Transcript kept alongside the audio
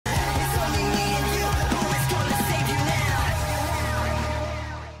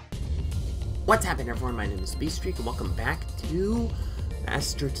What's happening, everyone? My name is Speedstreak, and welcome back to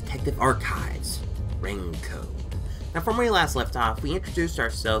Master Detective Archives Ring Code. Now, from where we last left off, we introduced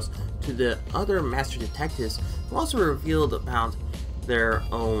ourselves to the other Master Detectives, who also revealed about their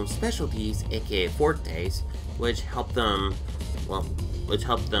own specialties, aka fortes, which helped them,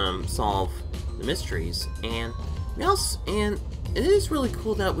 solve the mysteries. And it is really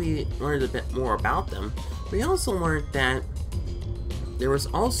cool that we learned a bit more about them. We also learned that there was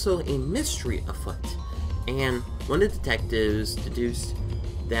also a mystery afoot, and one of the detectives deduced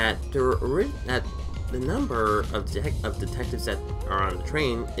that that the number of detectives that are on the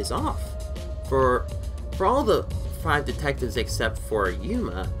train is off. For all the 5 detectives except for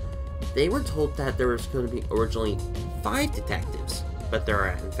Yuma, they were told that there was going to be originally 5 detectives, but there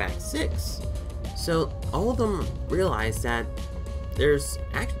are in fact 6. So all of them realized that there's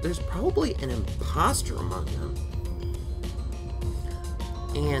probably an imposter among them.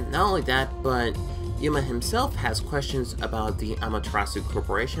 And not only that, but Yuma himself has questions about the Amaterasu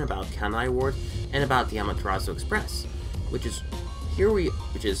Corporation, about Kanai Ward, and about the Amaterasu Express, which is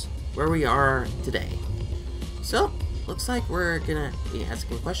where we are today. So, looks like we're gonna be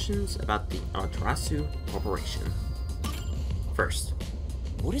asking questions about the Amaterasu Corporation. First,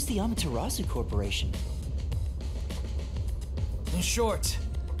 what is the Amaterasu Corporation? In short,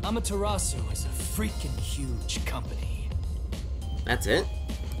 Amaterasu is a freaking huge company. That's it?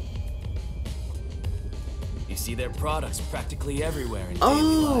 You see their products practically everywhere in daily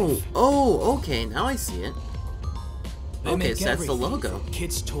life. Oh, okay, now I see it. They Okay, make so that's the logo. From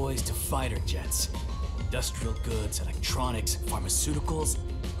kids' toys to fighter jets, industrial goods, electronics, pharmaceuticals,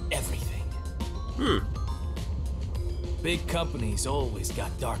 everything. Big companies always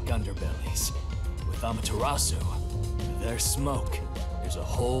got dark underbellies. With Amaterasu, their smoke, there's a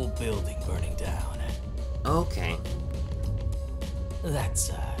whole building burning down. Okay. That's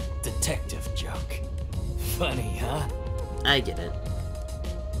a detective joke. Funny, huh? I get it.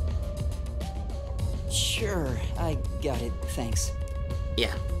 Sure, I got it, thanks.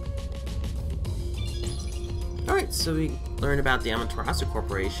 Yeah. Alright, so we learned about the Amaterasu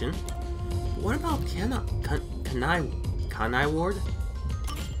Corporation. What about Kanai Ward?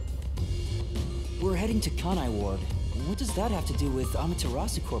 We're heading to Kanai Ward. What does that have to do with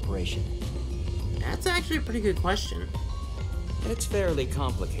Amaterasu Corporation? That's actually a pretty good question. It's fairly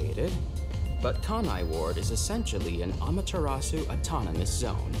complicated, but Kanai Ward is essentially an Amaterasu Autonomous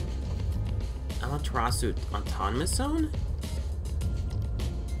Zone. Amaterasu Autonomous Zone?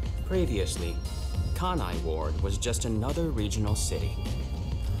 Previously, Kanai Ward was just another regional city.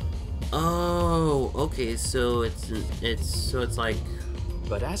 Oh, okay, so it's like...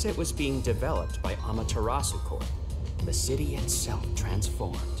 But as it was being developed by Amaterasu Corp, the city itself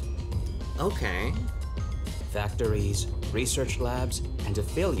transformed. Okay. Factories, research labs, and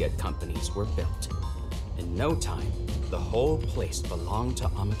affiliate companies were built. In no time, the whole place belonged to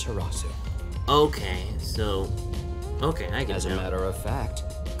Amaterasu. Okay, so... Okay, I get it. As a matter of fact,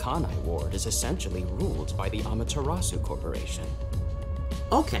 Kanai Ward is essentially ruled by the Amaterasu Corporation.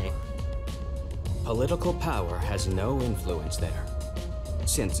 Okay. Political power has no influence there.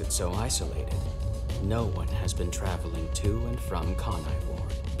 Since it's so isolated, no one has been traveling to and from Kanai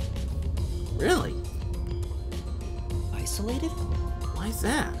Ward. Really? Isolated? Why is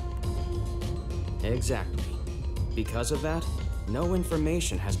that? Exactly. Because of that, no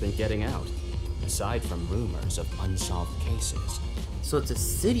information has been getting out, aside from rumors of unsolved cases. So it's a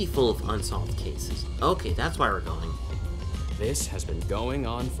city full of unsolved cases. Okay, that's why we're going. This has been going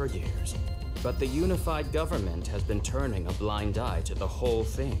on for years, but the unified government has been turning a blind eye to the whole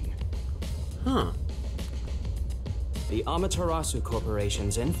thing. Huh. The Amaterasu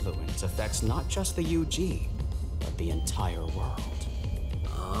Corporation's influence affects not just the UG, but the entire world.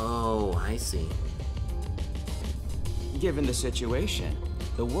 Oh, I see. Given the situation,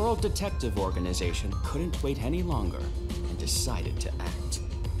 the World Detective Organization couldn't wait any longer and decided to act.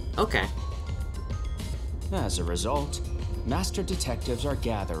 Okay. As a result, Master Detectives are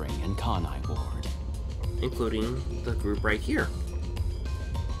gathering in Kanai Ward. Including the group right here.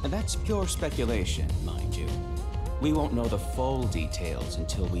 And that's pure speculation, mind you. We won't know the full details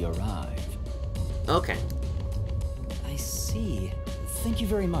until we arrive. Okay. I see. Thank you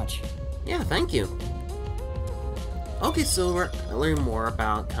very much. Yeah, thank you. Okay, so we're learning more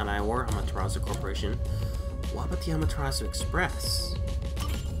about Kanai Ward, Amaterasu Corporation. What about the Amaterasu Express?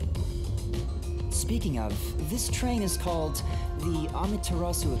 Speaking of, this train is called the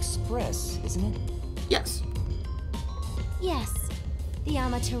Amaterasu Express, isn't it? Yes. Yes. The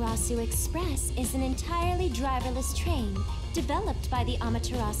Amaterasu Express is an entirely driverless train developed by the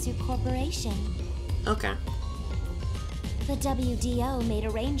Amaterasu Corporation. Okay. The WDO made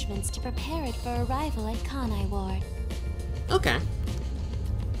arrangements to prepare it for arrival at Kanai Ward. Okay.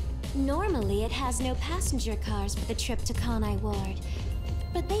 Normally, it has no passenger cars for the trip to Kanai Ward,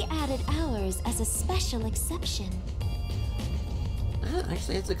 but they added ours as a special exception.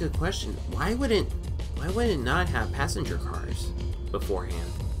 Actually, that's a good question. Why would it not have passenger cars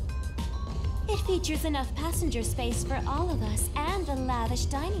beforehand? It features enough passenger space for all of us and a lavish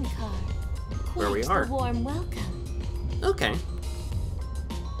dining car. Where we are. Quite the warm welcome. Okay.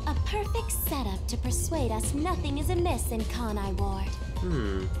 A perfect setup to persuade us nothing is amiss in Kanai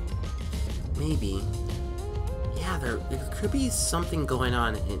Ward. Maybe. Yeah, there could be something going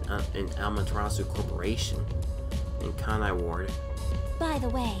on in Amaterasu Corporation in Kanai Ward. By the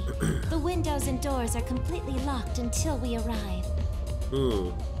way, the windows and doors are completely locked until we arrive.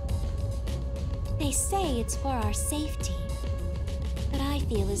 They say it's for our safety, but I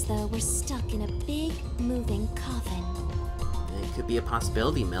feel as though we're stuck in a big, moving coffin. It could be a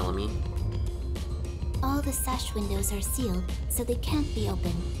possibility, Melanie. All the sash windows are sealed, so they can't be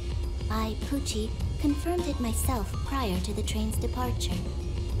opened. I, Poochie, confirmed it myself prior to the train's departure.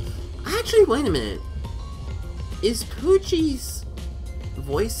 Actually, wait a minute. Is Poochie's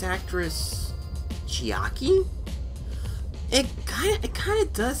voice actress Chiaki? It kind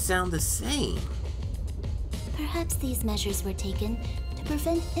of does sound the same. Perhaps these measures were taken to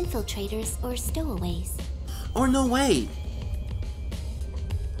prevent infiltrators or stowaways. Or no, wait.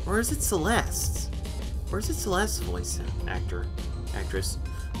 Or is it Celeste? Or is it Celeste's voice actress?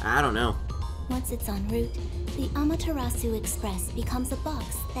 I don't know. Once it's en route, the Amaterasu Express becomes a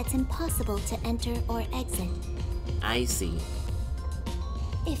box that's impossible to enter or exit. I see.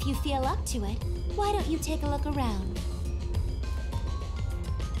 If you feel up to it, why don't you take a look around?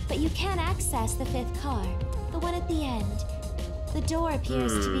 But you can't access the 5th car, the one at the end. The door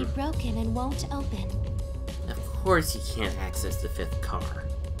appears to be broken and won't open. Of course you can't access the 5th car.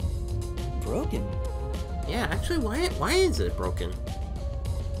 Broken? Yeah, actually, why is it broken?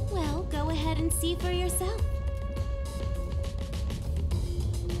 Well, go ahead and see for yourself.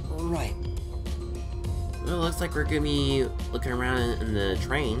 Right. Well, it looks like we're gonna be looking around in the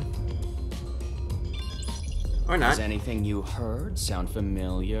train. Or not. Does anything you heard sound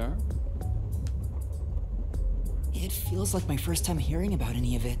familiar? It feels like my first time hearing about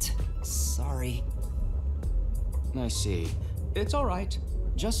any of it. Sorry. I see. It's all right.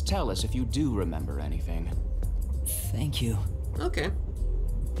 Just tell us if you do remember anything. Thank you. Okay.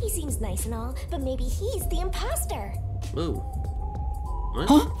 He seems nice and all, but maybe he's the imposter. Ooh. What?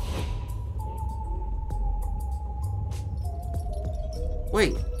 Huh?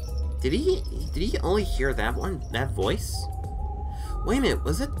 Wait. Did he only hear that voice? Wait a minute,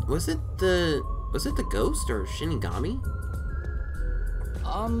 was it the ghost or Shinigami?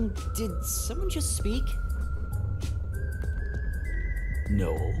 Did someone just speak?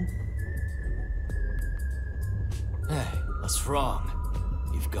 No. Hey, what's wrong?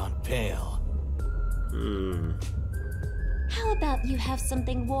 You've gone pale. How about you have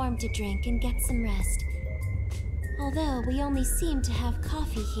something warm to drink and get some rest? Although we only seem to have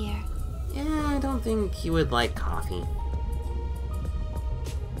coffee here. Yeah, I don't think he would like coffee.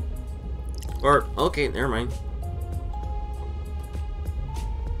 Or, okay, never mind.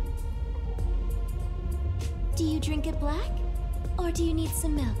 Do you drink it black? Or do you need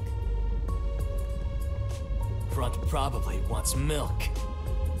some milk? Front probably wants milk.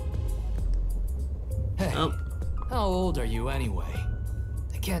 Hey, Oh. how old are you anyway?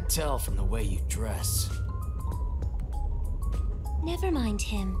 I can't tell from the way you dress. Never mind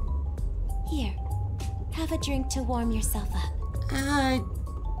him. Here, have a drink to warm yourself up. I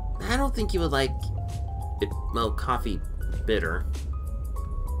don't think you would like it, well, coffee bitter.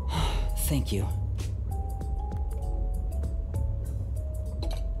 Thank you.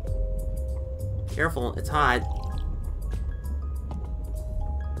 Careful, it's hot.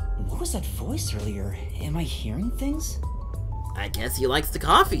 What was that voice earlier? Am I hearing things? I guess he likes the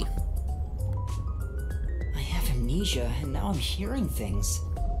coffee. I have amnesia, and now I'm hearing things.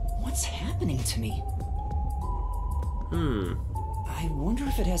 What's happening to me? I wonder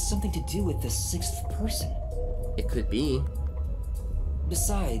if it has something to do with the 6th person. It could be.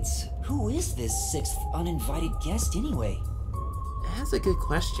 Besides, who is this 6th uninvited guest anyway? That's a good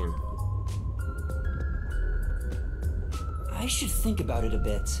question. I should think about it a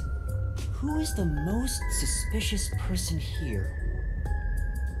bit. Who is the most suspicious person here?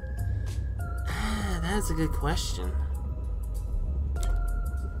 That's a good question.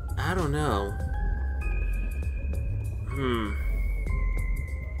 I don't know.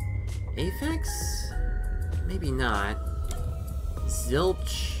 Aphex? Maybe not.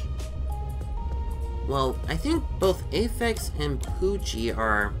 Zilch? well, I think both Aphex and Poochie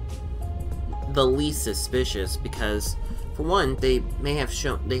are the least suspicious because, for one, they may have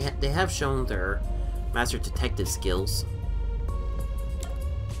shown they have shown their master detective skills.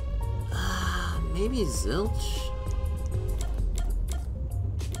 Maybe Zilch.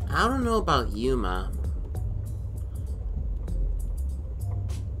 I don't know about Yuma.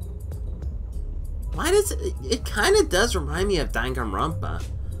 Why does it kind of does remind me of Danganronpa.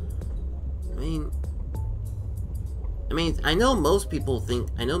 I mean, I know most people think,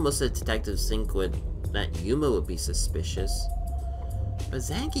 I know most of the detectives think that Yuma would be suspicious, but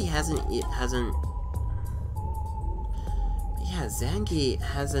Zangief hasn't, yeah, Zangief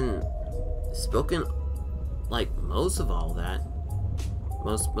hasn't spoken, like, most of all that,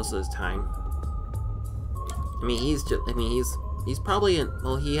 most of his time. I mean, he's probably,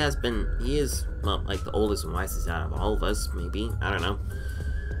 well, he is, well, like, the oldest and wisest out of all of us, maybe, I don't know.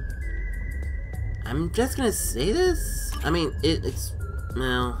 I'm just gonna say this. I mean, it's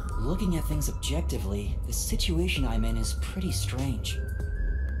well. Looking at things objectively, the situation I'm in is pretty strange.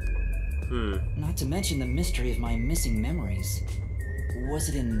 Not to mention the mystery of my missing memories. Was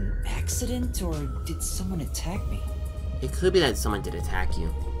it an accident, or did someone attack me? It could be that someone did attack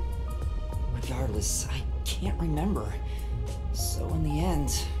you. Regardless, I can't remember. So in the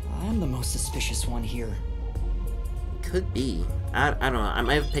end, I'm the most suspicious one here. Could be. I don't know. I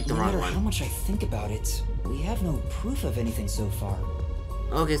might have picked the wrong one. No matter how much I think about it, we have no proof of anything so far.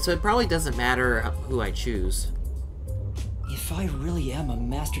 Okay, so it probably doesn't matter who I choose. If I really am a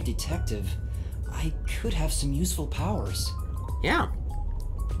master detective, I could have some useful powers. Yeah.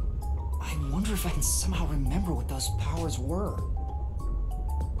 I wonder if I can somehow remember what those powers were.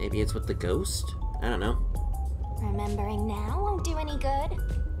 Maybe it's with the ghost? I don't know. Remembering now won't do any good.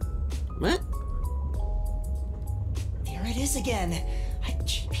 What? There it is again. I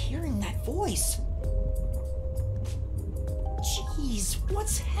keep hearing that voice. Jeez,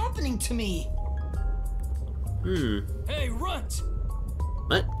 what's happening to me? Hey, Runt!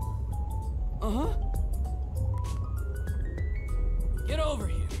 What? Uh-huh. Get over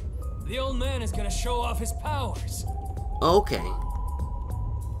here. The old man is gonna show off his powers. Okay.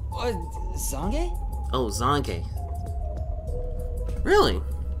 Zange? Oh, Zange. Really?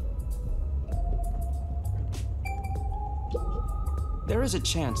 There is a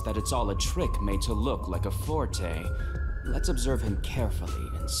chance that it's all a trick made to look like a forte. Let's observe him carefully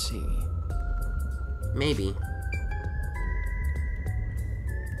and see. Maybe.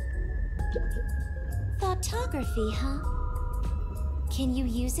 Photography, huh? Can you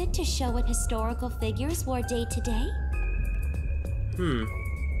use it to show what historical figures wore day to day?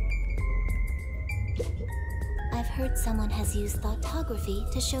 I've heard someone has used photography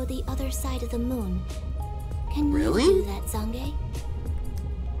to show the other side of the moon. Can Really? you do that, Zange?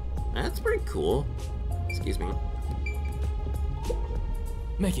 That's pretty cool. Excuse me.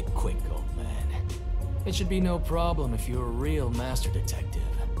 Make it quick, old man. It should be no problem if you're a real master detective.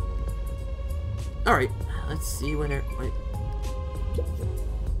 Alright, let's see what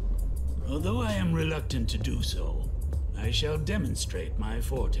Although I am reluctant to do so, I shall demonstrate my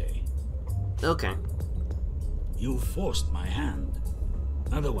forte. Okay. You forced my hand.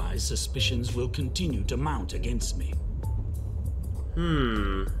 Otherwise, suspicions will continue to mount against me.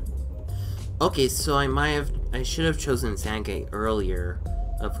 Okay, so I should have chosen Zange earlier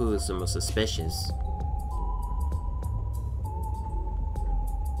of who is the most suspicious.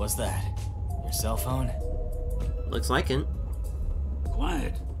 What's that? Your cell phone? Looks like it.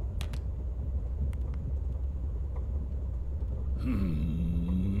 Quiet.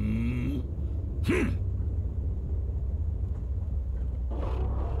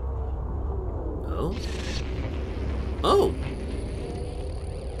 Oh? Oh!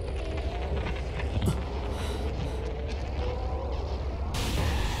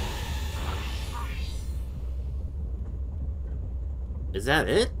 Is that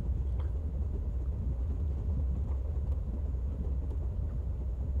it?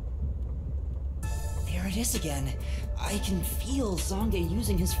 There it is again. I can feel Zange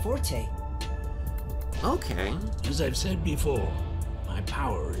using his forte. Okay. As I've said before, my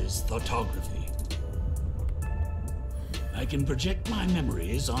power is photography. I can project my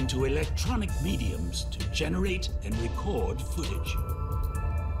memories onto electronic mediums to generate and record footage.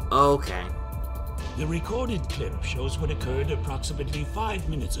 Okay. The recorded clip shows what occurred approximately 5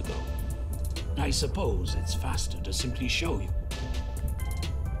 minutes ago. I suppose it's faster to simply show you.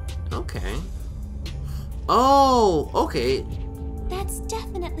 Okay. Oh, okay. That's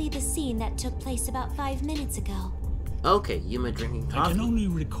definitely the scene that took place about 5 minutes ago. Okay, Yuma drinking I coffee. can only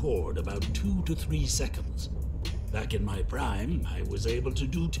record about 2 to 3 seconds. Back in my prime, I was able to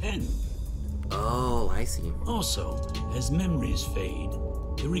do 10. Oh, I see. Also, as memories fade,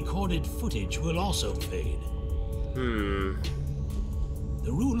 the recorded footage will also fade. The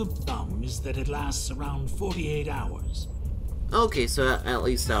rule of thumb is that it lasts around 48 hours. Okay, so at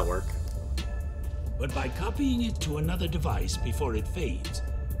least that'll work. But by copying it to another device before it fades,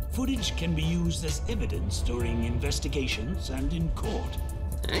 footage can be used as evidence during investigations and in court.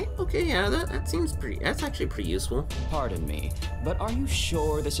 Okay, yeah, that seems that's actually pretty useful. Pardon me, but are you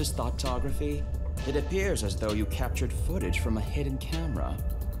sure this is thoughtography? It appears as though you captured footage from a hidden camera.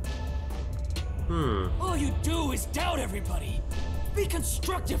 All you do is doubt everybody. Be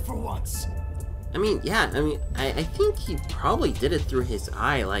constructive for once. I mean, yeah, I think he probably did it through his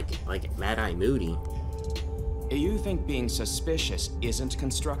eye, like Mad Eye Moody. You think being suspicious isn't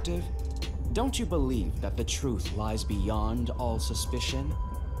constructive? Don't you believe that the truth lies beyond all suspicion?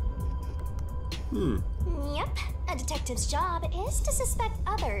 Yep, a detective's job is to suspect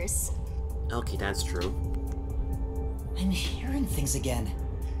others. Okay, that's true. I'm hearing things again.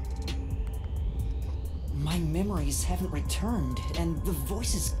 My memories haven't returned, and the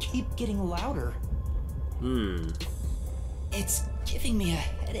voices keep getting louder. It's giving me a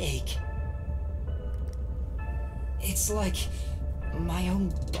headache. It's like my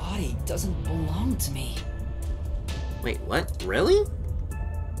own body doesn't belong to me. Wait, what? Really?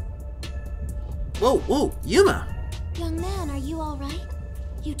 Whoa, Yuma! Young man, are you all right?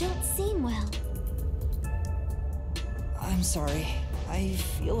 You don't seem well. I'm sorry. I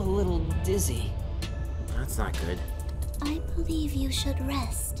feel a little dizzy. That's not good. I believe you should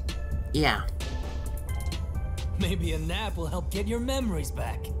rest. Yeah, Maybe a nap will help get your memories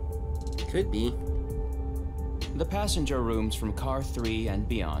back. could be. The passenger rooms from car 3 and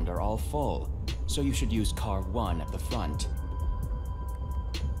beyond are all full, so you should use car 1 at the front.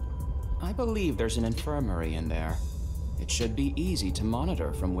 I believe there's an infirmary in there. It should be easy to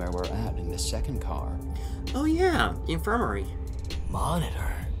monitor from where we're at in the second car. Oh yeah, the infirmary.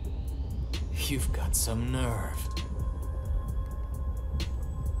 Monitor? You've got some nerve.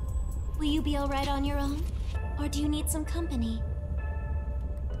 Will you be all right on your own? Or do you need some company?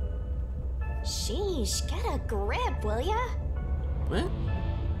 Sheesh, get a grip, will ya? What?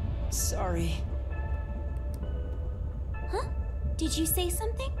 Sorry. Huh? Did you say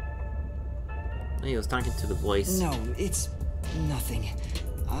something? He was talking to the voice. No, it's nothing.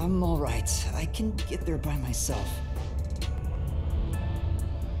 I'm alright. I can get there by myself.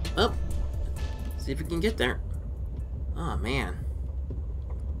 Oh, see if we can get there. Oh man.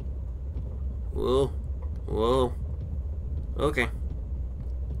 Whoa. Okay.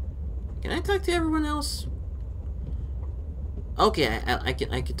 Can I talk to everyone else? Okay, I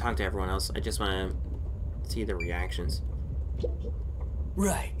can talk to everyone else. I just want to see their reactions.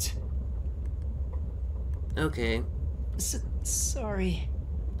 Right. Okay, Sorry.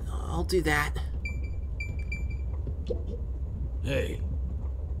 I'll do that. Hey,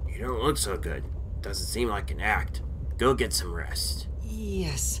 You don't look so good. Doesn't seem like an act. Go get some rest.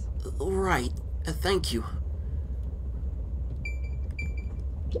 Yes. Right. Thank you.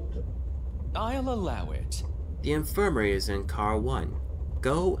 I'll allow it. The infirmary is in car 1.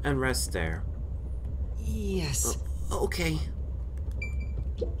 Go and rest there. Yes. Okay.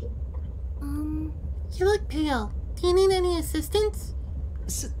 You look pale. Do you need any assistance?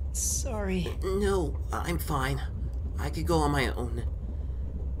 Sorry. No, I'm fine. I could go on my own.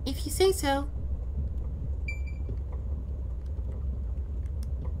 If you say so.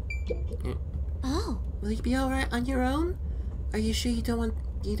 Oh. Will you be alright on your own? Are you sure you don't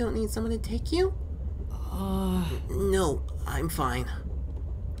need someone to take you? No, I'm fine.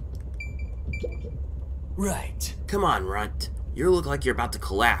 Right. Come on, Runt. You look like you're about to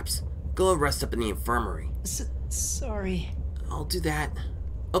collapse. Go and rest up in the infirmary. Sorry. I'll do that.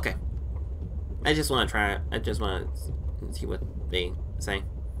 Okay. I just want to see what they say.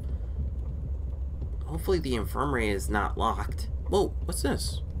 Hopefully the infirmary is not locked. Whoa, what's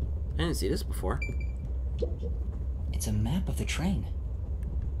this? I didn't see this before. It's a map of the train.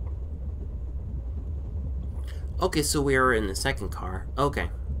 Okay, so we are in the second car. Okay.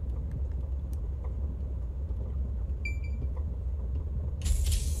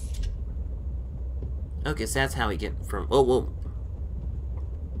 Okay, so that's how we get from... Whoa.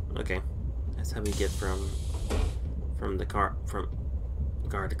 Okay. That's how we get from the car... From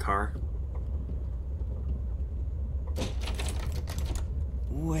car to car.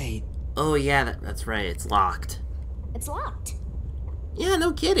 Wait. Oh yeah, that's right. It's locked. It's locked. Yeah,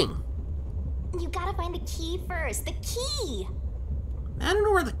 no kidding. You gotta find the key first. The key! I don't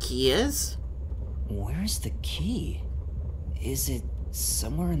know where the key is. Where's the key? Is it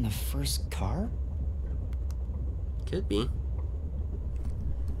somewhere in the first car? Could be.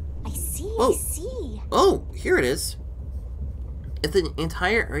 I see Oh. I see. Oh, here it is. If the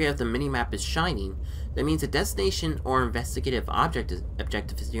entire area of the minimap is shining, that means a destination or investigative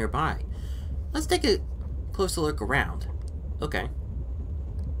objective is nearby. Let's take a closer look around. Okay.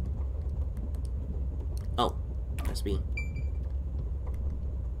 Oh, must be.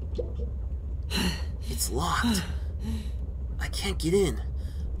 It's locked. I can't get in.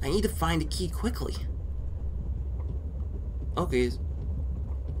 I need to find a key quickly. Okay.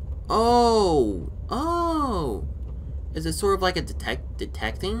 Oh! Is it sort of like a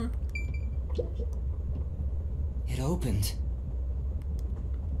detecting? It opened.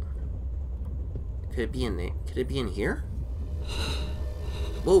 Could it be in there? Could it be in here?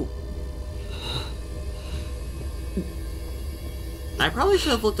 Whoa. I probably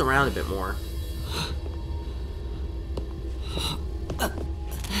should have looked around a bit more.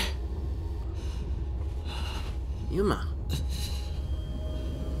 Yuma.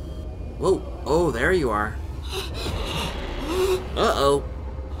 Whoa. Oh, there you are. Uh-oh.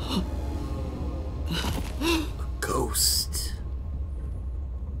 A ghost.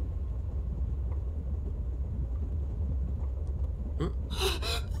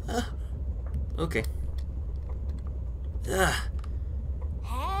 Okay.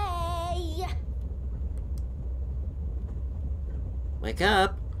 Hey! Wake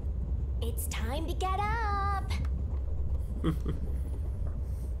up. It's time to get up.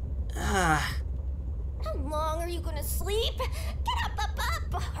 Ah. How long are you gonna sleep? Get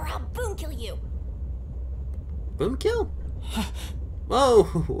up, or I'll boom kill you. Boom kill? Whoa,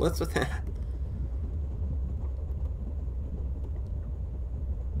 what's with that?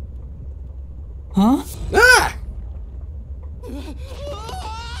 Huh? Ah!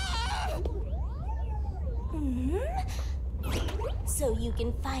 So you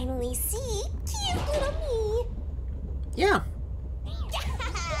can finally see cute little me. Yeah,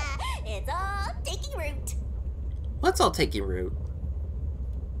 It's all taking root. let's all take your route.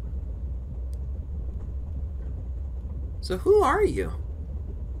 So who are you?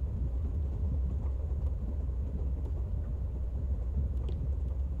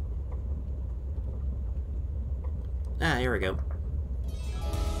 Ah, here we go.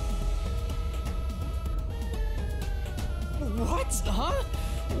 What? Huh?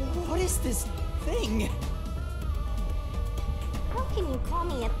 What is this thing? How can you call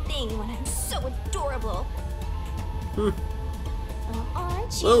me a thing when I'm so adorable?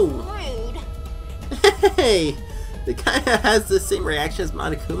 Aren't you Whoa. rude? Hey! The guy has the same reaction as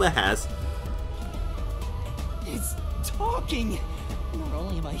Monokuma has. It's talking. Not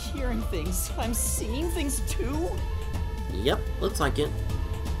only am I hearing things, I'm seeing things too. Yep, looks like it.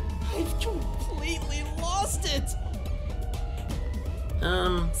 I've completely lost it.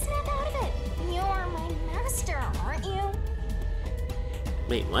 Snap out of it. You're my master, aren't you?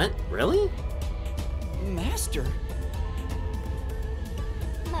 Wait, what? Really? Master?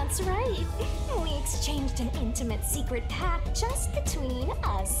 That's right. We exchanged an intimate secret pact just between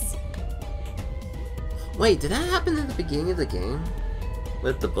us. Wait, did that happen at the beginning of the game?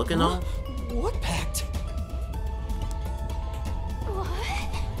 With the book and all? What pact? What?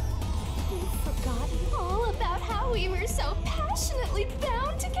 You've forgotten all about how we were so passionately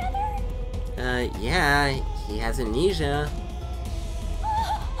bound together? Yeah, he has amnesia.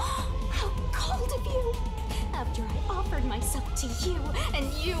 How cold of you! After I offered myself to you,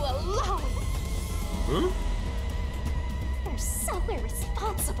 and you alone! You're so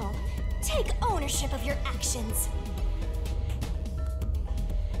irresponsible. Take ownership of your actions.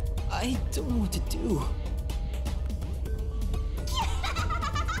 I don't know what to do.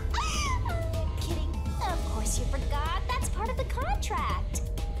 Kidding. Of course you forgot. That's part of the contract.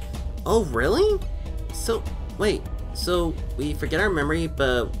 Oh, really? So, wait, so we forget our memory,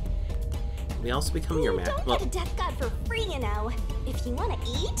 but we also become your You man. don't get a death god for free, you know. If you want to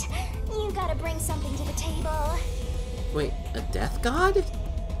eat, you gotta bring something to the table. Wait, a death god?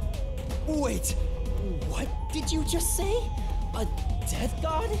 Wait, what did you just say? A death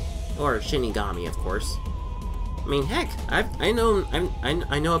god? Or Shinigami, of course. I mean, heck, I know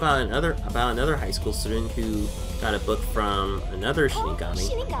about another high school student who got a book from another Shinigami.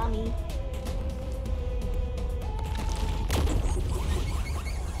 Oh, Shinigami.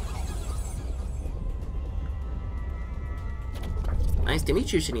 Nice to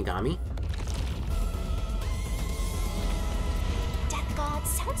meet you, Shinigami. Death god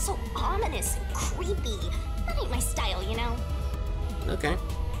sounds so ominous and creepy. That ain't my style, you know. Okay.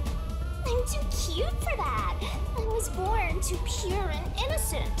 I'm too cute for that. I was born too pure and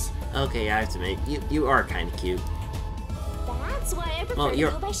innocent. Okay, I have to admit, you are kind of cute. That's why I prefer Well, to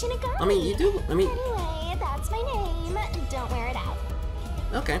you're- go by Shinigami. I mean, you do. I mean, Anyway, that's my name. Don't wear it out.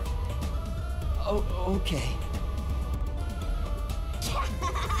 okay. Oh, okay.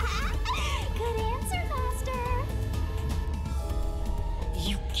 Good answer, Master.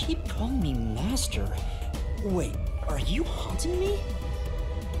 You keep calling me Master. Wait, are you haunting me?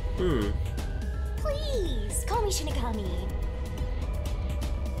 Please, call me Shinigami.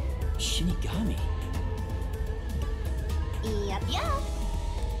 Shinigami? Yup.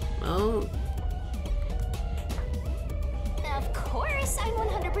 Oh, Of course, I'm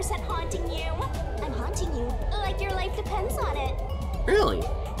 100% haunting you. I'm haunting you like your life depends on it. really?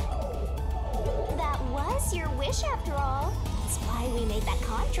 That was your wish after all. That's why we made that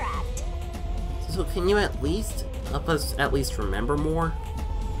contract. So can you at least help us at least remember more?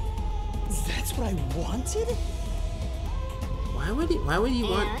 That's what I wanted? Why would you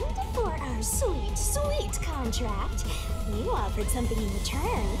want... And for our sweet, sweet contract, you offered something in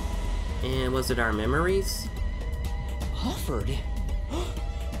return. And was it our memories? Offered?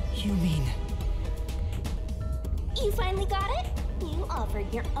 You mean... You finally got it? You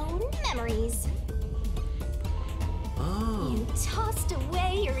offered your own memories. Oh. You tossed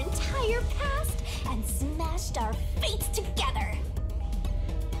away your entire past and smashed our fates together.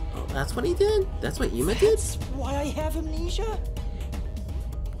 Oh, that's what he did? That's what Yuma did? That's why I have amnesia?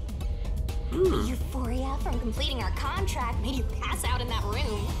 The euphoria from completing our contract made you pass out in that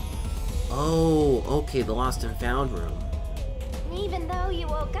room. Oh, okay, the lost and found room. Even though you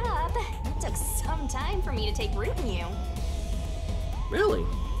woke up, it took some time for me to take root in you. Really?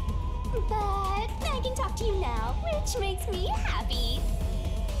 But I can talk to you now, which makes me happy.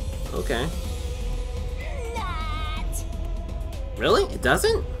 Okay. Not. Really? It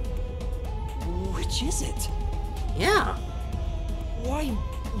doesn't? Which is it? Yeah. Why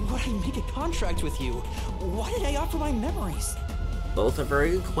would I make a contract with you? Why did I offer my memories? Both are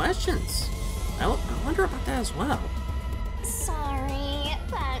very good questions. I wonder about that as well. Sorry,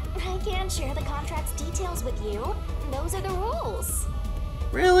 but I can't share the contract's details with you. Those are the rules.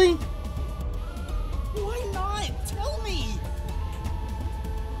 Really? Why not? Tell me!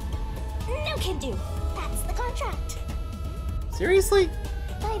 No can do. That's the contract. Seriously?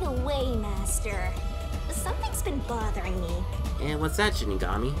 By the way, Master, something's been bothering me. And what's that,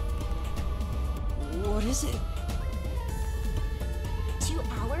 Shinigami? What is it? 2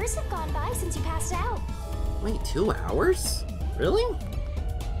 hours have gone by since you passed out. Wait, 2 hours? Really?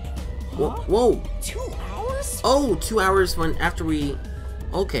 Huh? Whoa. 2 hours? Oh, 2 hours after we...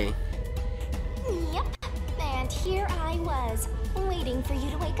 Okay. Yep. And here I was, waiting for you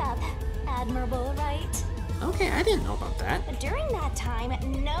to wake up. Admirable, right? Okay, I didn't know about that. But during that time,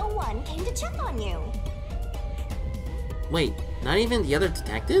 no one came to check on you. Wait, not even the other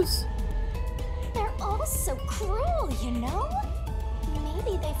detectives? They're all so cruel, you know?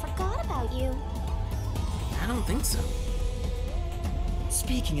 Maybe they forgot about you. I don't think so.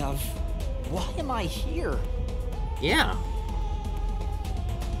 Speaking of, why am I here? Yeah,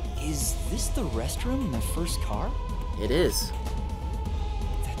 Is this the restroom in the first car? it is.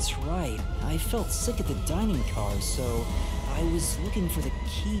 That's right. I felt sick at the dining car, so I was looking for the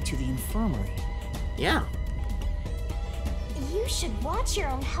key to the infirmary. Yeah. You should watch your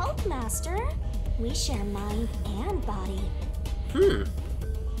own health, Master. We share mind and body.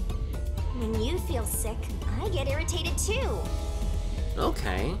 When you feel sick, I get irritated too.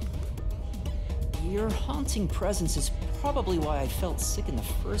 Okay. Your haunting presence is probably why I felt sick in the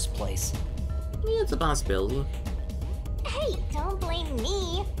first place. Yeah, it's a possibility. Hey, don't blame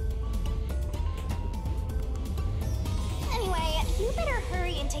me. Anyway, you better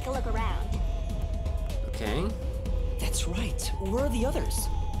hurry and take a look around. Okay. That's right. Where are the others?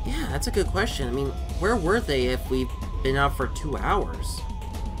 Yeah, that's a good question. I mean, where were they if we've been out for 2 hours?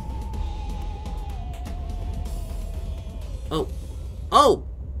 Oh. Oh!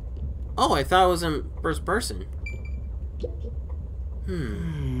 Oh, I thought it was in first person.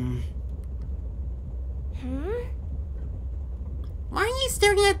 Why are you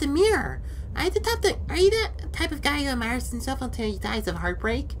staring at the mirror? Are you the type of guy who admires himself until he dies of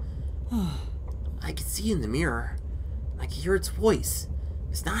heartbreak? I can see in the mirror. I can hear its voice.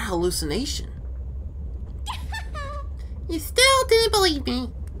 It's not a hallucination. You still didn't believe me.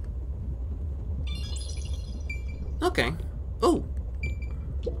 Okay. Oh,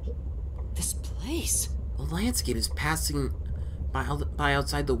 This place. the landscape is passing by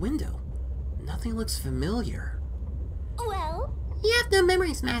outside the window. Nothing looks familiar. Well, You have no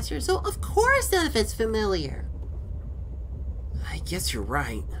memories, Master, so of course none of it's familiar. I guess you're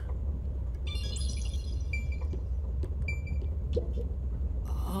right.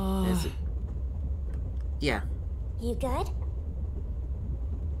 Is it? Yeah. you good?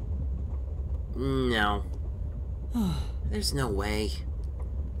 No. There's no way.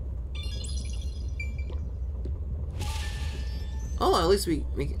 Oh, at least we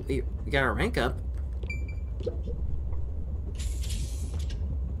got our rank up.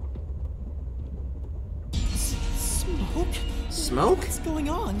 Smoke? Smoke? What's going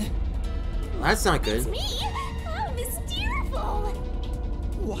on? Well, that's not good. It's me! How mysteriousful!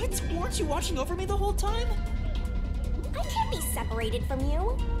 What? Weren't you watching over me the whole time? I can't be separated from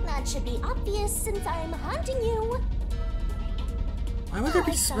you. That should be obvious since I'm haunting you. Why would there All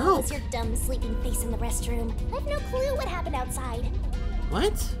be I saw smoke? was your dumb sleeping face in the restroom. I have no clue what happened outside.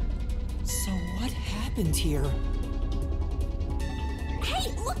 What? So what happened here?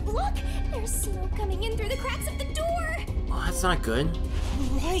 Hey, look! There's smoke coming in through the cracks of the door! Oh, that's not good.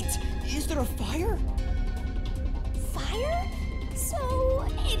 Right! Is there a fire? Fire? So,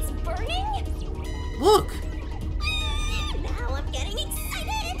 it's burning? Look! Now I'm getting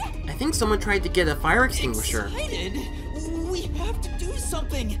excited! I think someone tried to get a fire extinguisher. Excited? We have to do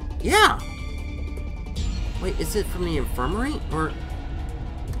something! Yeah! Wait, is it from the infirmary? Or...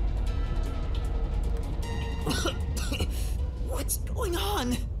 What's going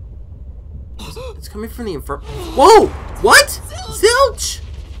on? It's coming from the infirmary. Whoa! What? Zilch!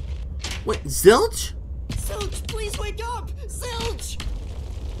 Wait, Zilch? Zilch, please wake up! Zilch!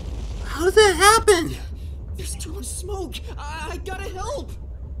 How did that happen? There's too much smoke! I gotta help!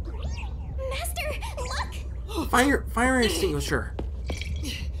 Master, look! Fire extinguisher.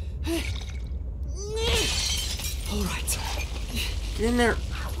 Alright. Get in there.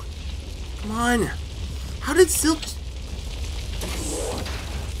 Come on. How did Zilch...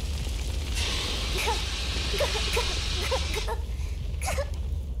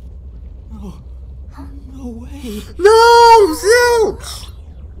 Oh, no way. No! Zilch!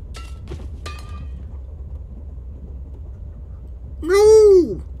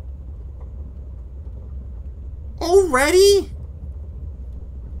 No! Already?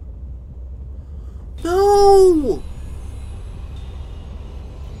 No!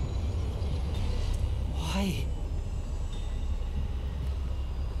 Why?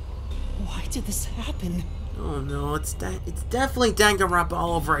 Why did this happen? Oh no, it's definitely Danganronpa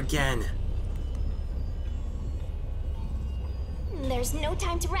all over again. There's no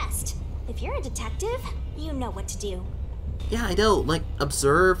time to rest. If you're a detective, you know what to do. Yeah, I know. Like,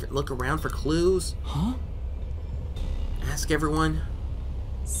 observe, look around for clues, Huh? ask everyone.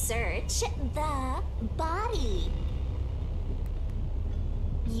 Search the body.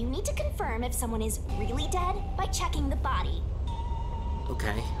 You need to confirm if someone is really dead by checking the body.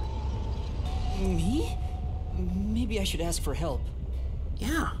 Okay. Me? Maybe I should ask for help.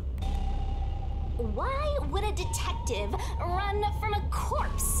 Yeah. Why would a detective run from a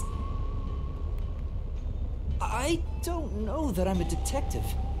corpse? I don't know that I'm a detective.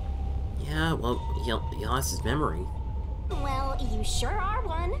 Yeah, well, he lost his memory. Well, you sure are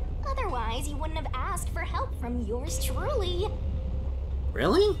one. Otherwise, you wouldn't have asked for help from yours truly.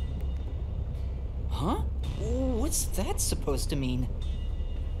 Really? Huh? What's that supposed to mean?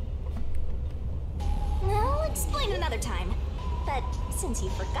 I'll explain another time. But since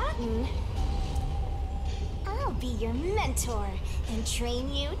you've forgotten, I'll be your mentor and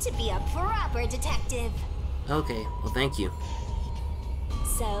train you to be a proper detective. Okay, well, thank you.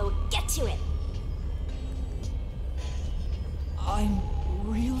 So get to it. I'm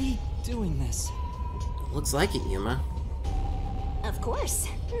really doing this. Looks like it, Yuma. Of course,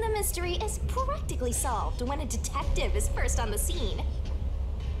 the mystery is practically solved when a detective is first on the scene.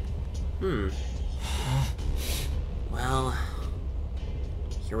 Well,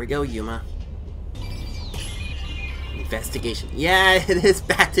 here we go, Yuma. Investigation. Yeah, it is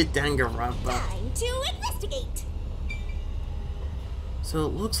back to Danganronpa. Time to investigate. So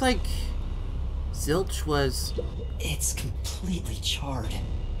it looks like Zilch was... It's completely charred.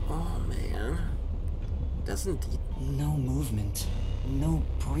 Oh, man. Doesn't... No movement. No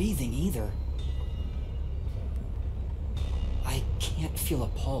breathing either. I can't feel a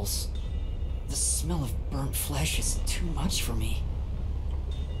pulse. The smell of burnt flesh is too much for me.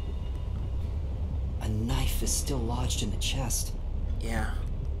 A knife is still lodged in the chest. Yeah.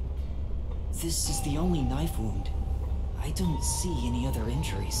 This is the only knife wound. I don't see any other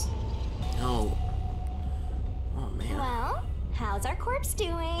injuries. No. Oh, man. Well, how's our corpse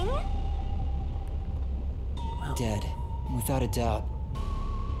doing? Well, Dead, without a doubt.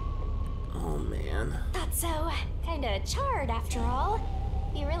 oh, man. Thought so. Kinda charred after all.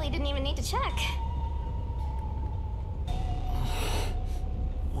 You really didn't even need to check.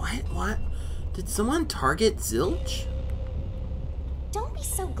 What? Did someone target Zilch? Don't be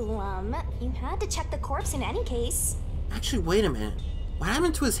so glum. You had to check the corpse in any case. Actually, wait a minute. What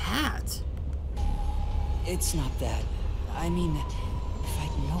happened to his hat? It's not that. I mean, if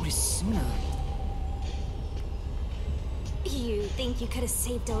I'd noticed sooner. You think you could have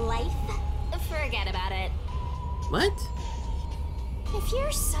saved a life? Forget about it. What? If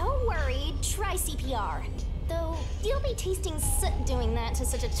you're so worried, try CPR. Though, you'll be tasting soot doing that to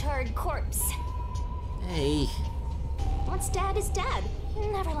such a charred corpse. Hey. What's dead is dead.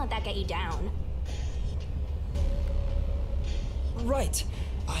 Never let that get you down. Right.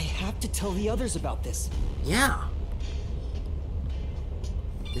 I have to tell the others about this. Yeah.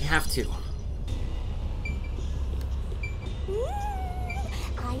 We have to.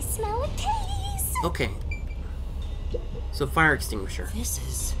 I smell a case. Okay. So fire extinguisher. This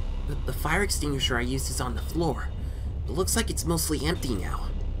is... The fire extinguisher I used is on the floor. It looks like it's mostly empty now.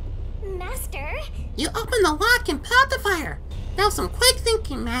 Master? You open the lock and put out the fire. That was some quick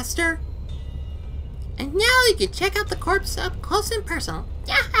thinking, Master. And now you can check out the corpse up close and personal.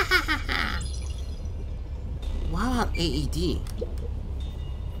 Wow, about AED?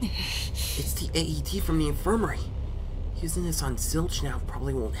 It's the AED from the infirmary. Using this on Zilch now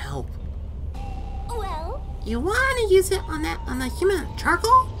probably won't help. Well? You want to use it on the human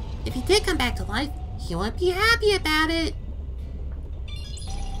charcoal? If he did come back to life, he wouldn't be happy about it.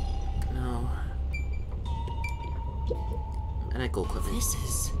 No. Medical equipment.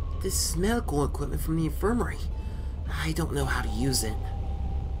 This is medical equipment from the infirmary. I don't know how to use it.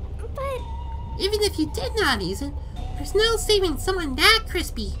 But... Even if you did not use it, there's no saving someone that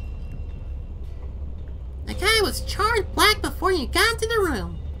crispy. The guy was charred black before you got into the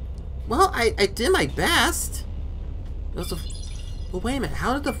room. Well, I did my best. It was but wait a minute,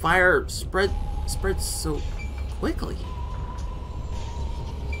 how did the fire spread so quickly?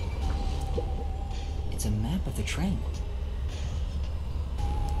 It's a map of the train.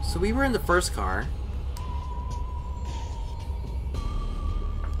 So we were in the first car.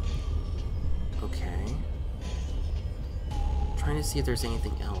 Okay. Trying to see if there's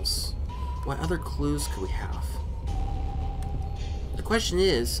anything else. What other clues could we have? The question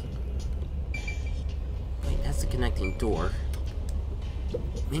is... Wait, that's the connecting door.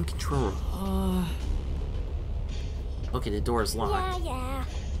 Main control room. Okay, the door is locked. Yeah.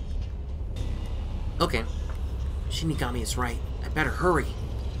 Okay. Shinigami is right. I better hurry.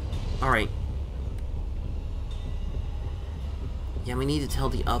 Alright. Yeah, we need to tell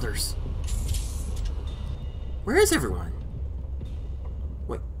the others. Where is everyone?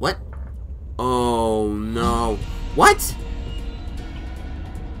 Wait, what? Oh no. What?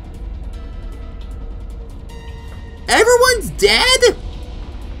 Everyone's dead?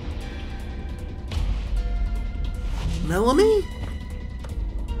 Melanie?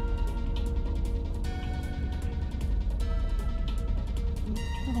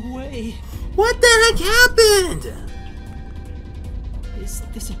 No way. What the heck happened? Is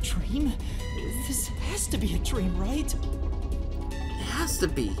this a dream? This has to be a dream, right? It has to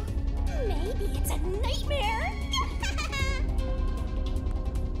be. Maybe it's a nightmare.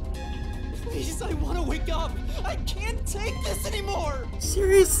 Please, I want to wake up. I can't take this anymore.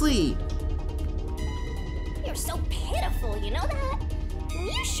 Seriously. You're so pitiful, you know that? Are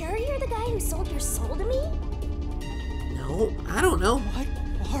you sure you're the guy who sold your soul to me? No, I don't know. What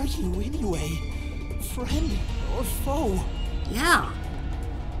are you anyway? Friend or foe? Yeah.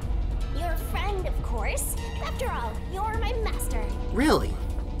 You're a friend, of course. After all, you're my master. Really?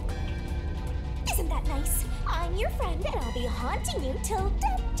 Isn't that nice? I'm your friend, and I'll be haunting you till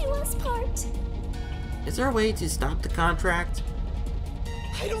death do us part. Is there a way to stop the contract?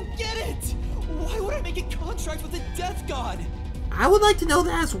 I don't get it! Why would I make a contract with a death god? I would like to know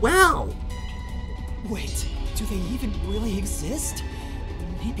that as well. Wait, do they even really exist?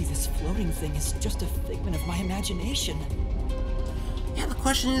 Maybe this floating thing is just a figment of my imagination. Yeah, the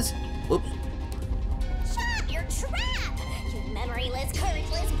question is... Whoops. Shut up, you're trapped! You memoryless,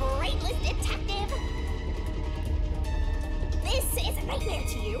 courageless, brainless detective! This is a nightmare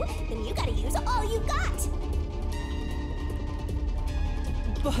to you, then you gotta use all you got!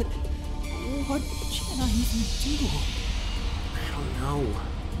 But what can I even do? I don't know.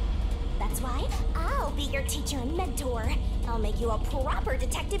 That's why I'll be your teacher and mentor. I'll make you a proper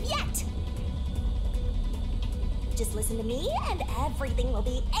detective yet! Just listen to me and everything will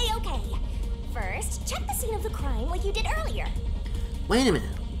be a-okay. First, check the scene of the crime like you did earlier. Wait a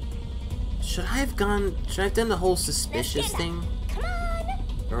minute. Should I have done the whole suspicious thing Come on!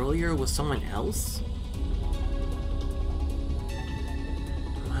 earlier with someone else?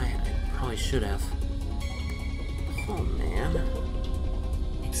 I probably should have. Oh man.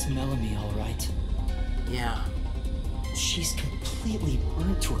 It's Melanie, all right. Yeah. She's completely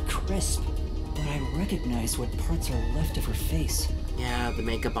burnt to a crisp, but I recognize what parts are left of her face. Yeah, the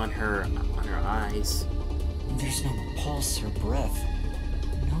makeup on her eyes. There's no pulse or breath.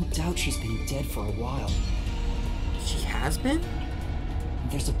 No doubt she's been dead for a while. She has been?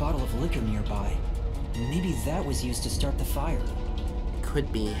 There's a bottle of liquor nearby. Maybe that was used to start the fire.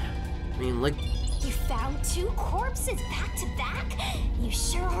 Could be. I mean, like... You found 2 corpses back to back? You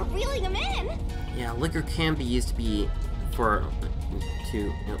sure are reeling them in! Yeah, liquor can be used to be for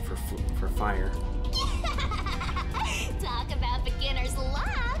fire. Talk about beginner's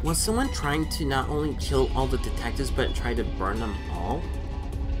luck! Was someone trying to not only kill all the detectives, but try to burn them all?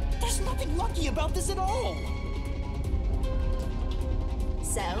 There's nothing lucky about this at all!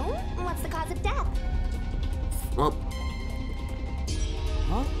 So, what's the cause of death? Well,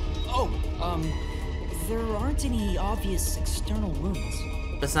 Huh? Oh, there aren't any obvious external wounds.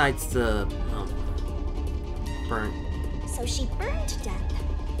 besides the, burn. So she burned to death.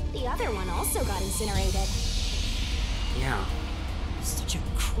 The other one also got incinerated. Yeah. Such a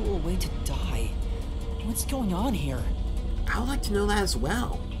cruel way to die. What's going on here? I would like to know that as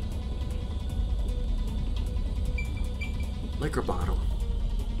well. Liquor bottle.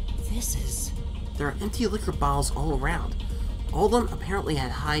 This is... There are empty liquor bottles all around. All of them apparently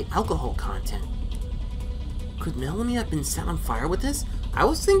had high alcohol content. Could Melanie have been set on fire with this? I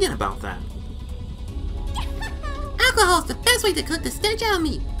was thinking about that. Alcohol's the best way to cook the stench out of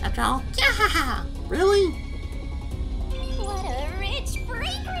meat, after all. Really? What a rich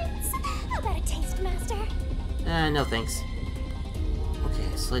fragrance! How about a taste, Master? No thanks.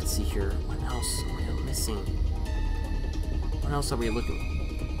 Okay, so let's see here. What else are we missing? What else are we looking?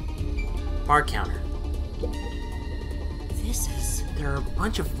 Bar counter. This is... There are a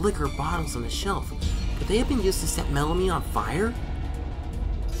bunch of liquor bottles on the shelf. Could they have been used to set Melanie on fire?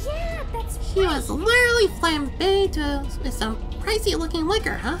 Yeah, that's She was literally flambéed with some pricey looking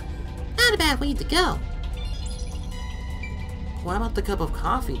liquor, huh? Not a bad way to go. What about the cup of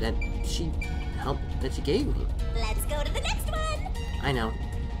coffee that she gave me? Let's go to the next one! I know.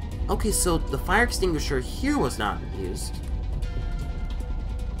 Okay, so the fire extinguisher here was not used.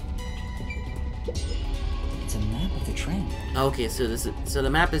 It's a map of the train. Okay, so the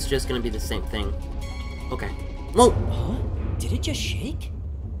map is just gonna be the same thing. Okay. Whoa! Huh? Did it just shake?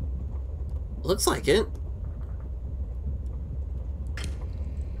 Looks like it.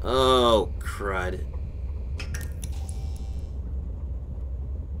 Oh, crud.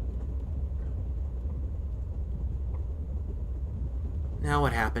 Now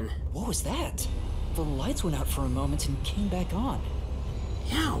what happened? What was that? The lights went out for a moment and came back on.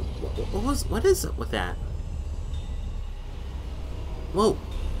 Yeah, what is it with that? Whoa,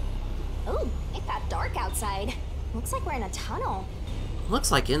 Oh, it got dark outside. Looks like we're in a tunnel.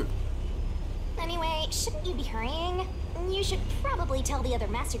 looks like it. Anyway, shouldn't you be hurrying? You should probably tell the other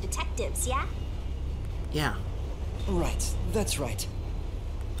master detectives, yeah? Yeah. Right, that's right.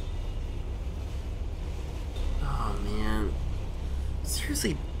 Oh, man.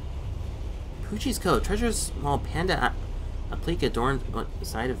 Seriously. Poochie's coat. Treasures small panda applique adorned on the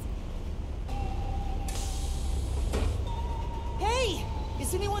side of... Hey!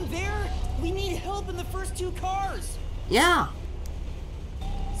 Is anyone there? We need help in the first 2 cars! Yeah!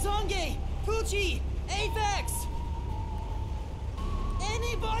 Zange! Poochie! Apex!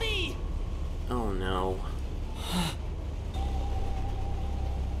 Anybody! Oh, no.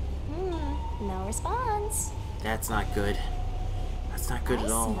 No response. That's not good. That's not good I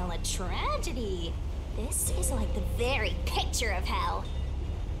at all. smell a tragedy. This is like the very picture of hell.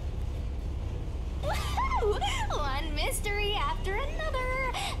 Woohoo! One mystery after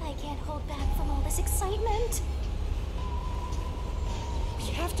another. I can't hold back from all this excitement. We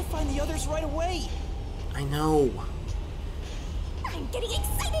have to find the others right away! I know. I'm getting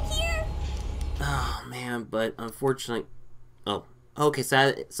excited here. Oh, man, but unfortunately... Oh, okay,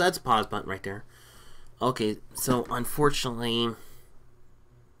 so that's a pause button right there. Okay, so unfortunately...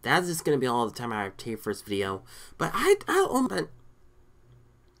 That's just gonna be all the time I have to take for this video. But but...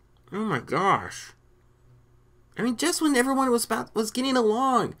 Oh my gosh. I mean, just when everyone was getting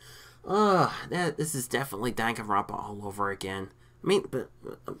along. This is definitely Danganronpa all over again. But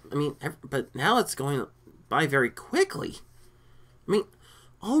now it's going by very quickly. I mean,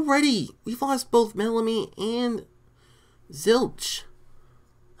 already we've lost both Melanie and Zilch.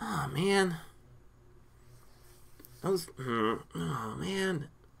 Oh man. Oh man.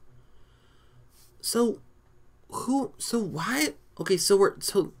 So why? Okay, so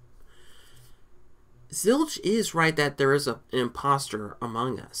Zilch is right that there is an imposter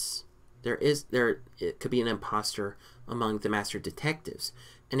among us. It could be an imposter among the master detectives,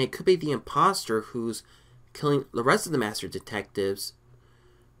 and it could be the imposter who's killing the rest of the master detectives.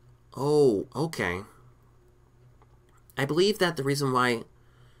 Oh, okay. I believe that the reason why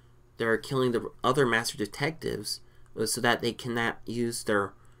they're killing the other master detectives was so that they cannot use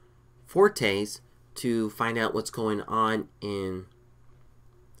their fortes to find out what's going on in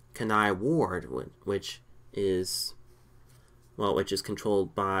Kanai Ward, which is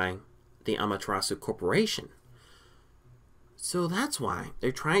controlled by the Amaterasu Corporation. So that's why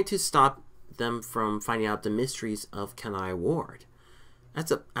they're trying to stop them from finding out the mysteries of Kanai Ward.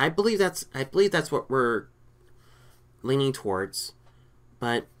 I believe that's what we're leaning towards,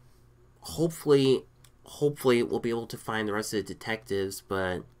 but hopefully we'll be able to find the rest of the detectives.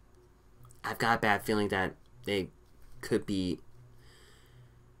 But I've got a bad feeling that they could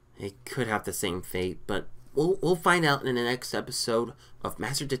have the same fate. But we'll find out in the next episode of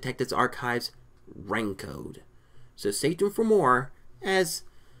Master Detectives Archives Rank Code. So stay tuned for more as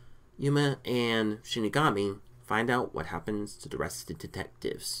Yuma and Shinigami find out what happens to the rest of the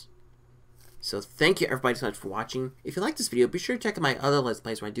detectives. So thank you everybody so much for watching. If you like this video, be sure to check out my other Let's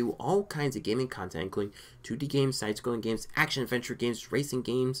Plays where I do all kinds of gaming content, including 2D games, side-scrolling games, action-adventure games, racing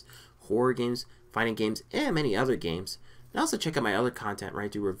games, horror games, fighting games, and many other games. And also check out my other content where I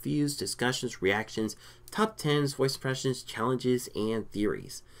do reviews, discussions, reactions, top 10s, voice impressions, challenges, and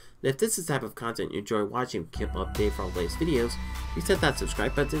theories. And if this is the type of content you enjoy watching, keep updated for all the latest videos, please hit that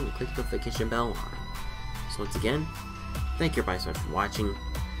subscribe button and click the notification bell on. So once again, thank you everybody so much for watching,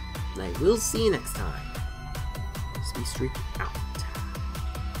 and I will see you next time. Speedstreak out.